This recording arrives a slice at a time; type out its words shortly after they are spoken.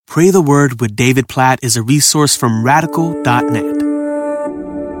Pray the Word with David Platt is a resource from radical.net.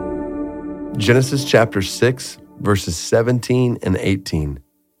 Genesis chapter 6, verses 17 and 18.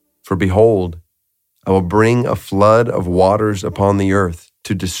 For behold, I will bring a flood of waters upon the earth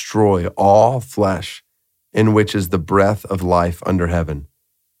to destroy all flesh, in which is the breath of life under heaven.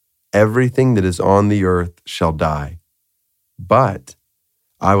 Everything that is on the earth shall die. But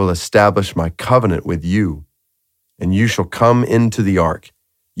I will establish my covenant with you, and you shall come into the ark,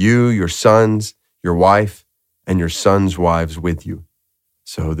 you, your sons, your wife, and your sons' wives with you.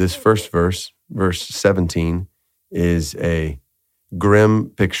 So this first verse, verse 17, is a grim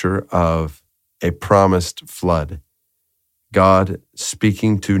picture of a promised flood. God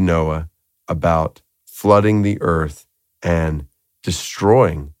speaking to Noah about flooding the earth and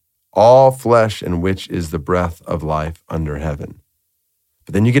destroying all flesh in which is the breath of life under heaven.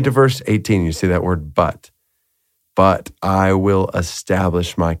 But then you get to verse 18, you see that word but. But I will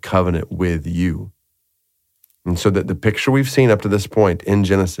establish my covenant with you. And so that the picture we've seen up to this point in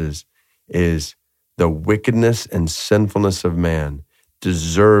Genesis is the wickedness and sinfulness of man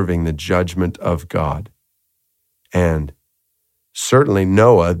deserving the judgment of God. And certainly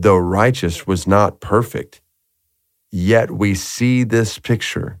Noah, though righteous, was not perfect. Yet we see this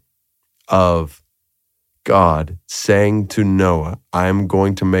picture of God saying to Noah, I am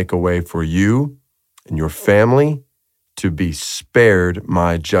going to make a way for you and your family to be spared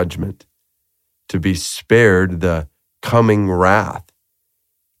my judgment, to be spared the coming wrath.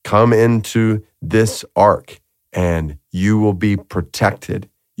 Come into this ark and you will be protected.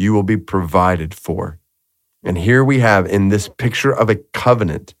 You will be provided for. And here we have in this picture of a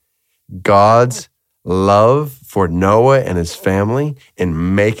covenant, God's love for Noah and his family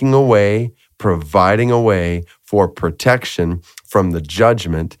in making a way, providing a way for protection from the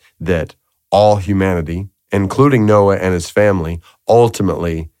judgment that all humanity, including Noah and his family,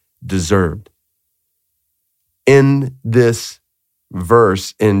 ultimately deserved. In this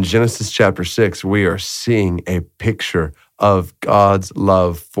verse in Genesis chapter 6, we are seeing a picture of God's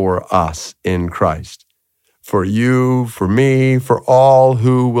love for us in Christ. For you, for me, for all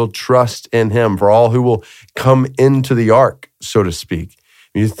who will trust in him, for all who will come into the ark, so to speak.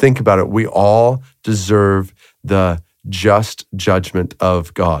 When you think about it, we all deserve the just judgment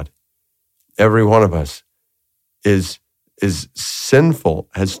of God. Every one of us is sinful,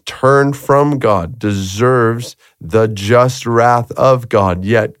 has turned from God, deserves the just wrath of God.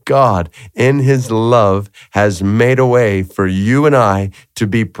 Yet God, in his love, has made a way for you and I to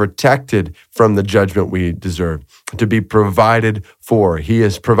be protected from the judgment we deserve, to be provided for. He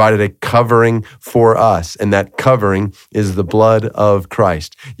has provided a covering for us, and that covering is the blood of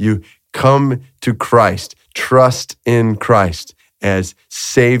Christ. You come to Christ, trust in Christ as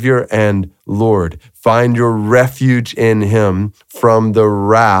Savior and Lord. Find your refuge in him from the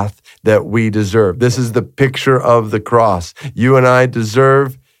wrath that we deserve. This is the picture of the cross. You and I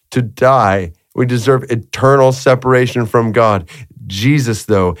deserve to die. We deserve eternal separation from God. Jesus,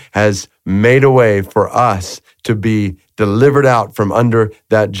 though, has made a way for us to be delivered out from under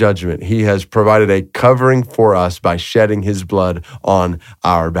that judgment. He has provided a covering for us by shedding his blood on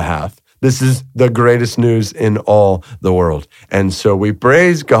our behalf. This is the greatest news in all the world. And so we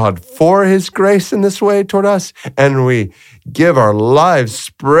praise God for his grace in this way toward us, and we give our lives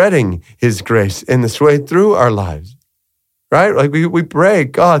spreading his grace in this way through our lives, right? Like we pray,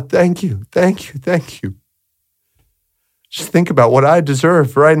 God, thank you, thank you, thank you. Just think about what I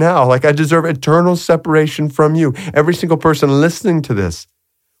deserve right now. Like I deserve eternal separation from you. Every single person listening to this,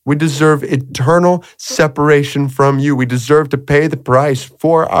 we deserve eternal separation from you. We deserve to pay the price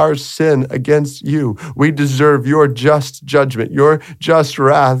for our sin against you. We deserve your just judgment, your just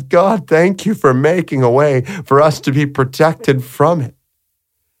wrath. God, thank you for making a way for us to be protected from it.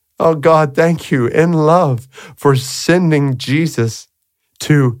 Oh God, thank you in love for sending Jesus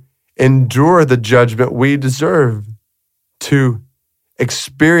to endure the judgment we deserve, to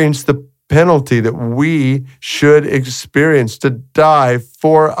experience the penalty that we should experience, to die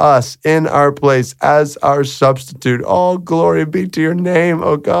for us in our place as our substitute. All glory be to your name,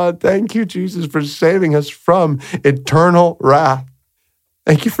 oh God. Thank you, Jesus, for saving us from eternal wrath.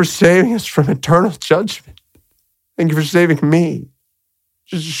 Thank you for saving us from eternal judgment. Thank you for saving me.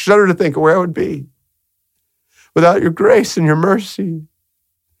 Just shudder to think of where I would be without your grace and your mercy.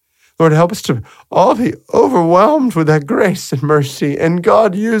 Lord, help us to all be overwhelmed with that grace and mercy. And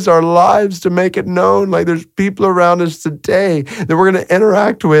God, use our lives to make it known. Like there's people around us today that we're going to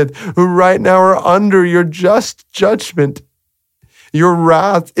interact with who right now are under your just judgment. Your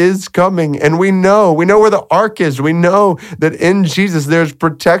wrath is coming. And we know where the ark is. We know that in Jesus there's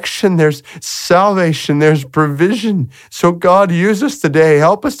protection, there's salvation, there's provision. So God, use us today.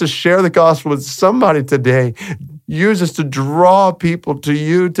 Help us to share the gospel with somebody today. Use us to draw people to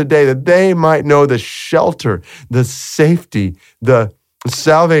you today that they might know the shelter, the safety, the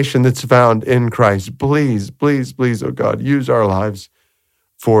salvation that's found in Christ. Please, please, please, oh God, use our lives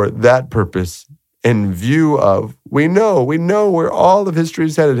for that purpose in view of, we know where all of history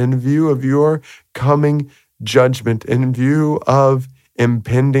is headed, in view of your coming judgment, in view of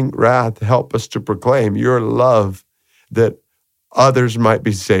impending wrath. Help us to proclaim your love that others might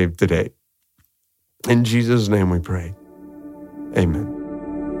be saved today. In Jesus' name we pray. Amen.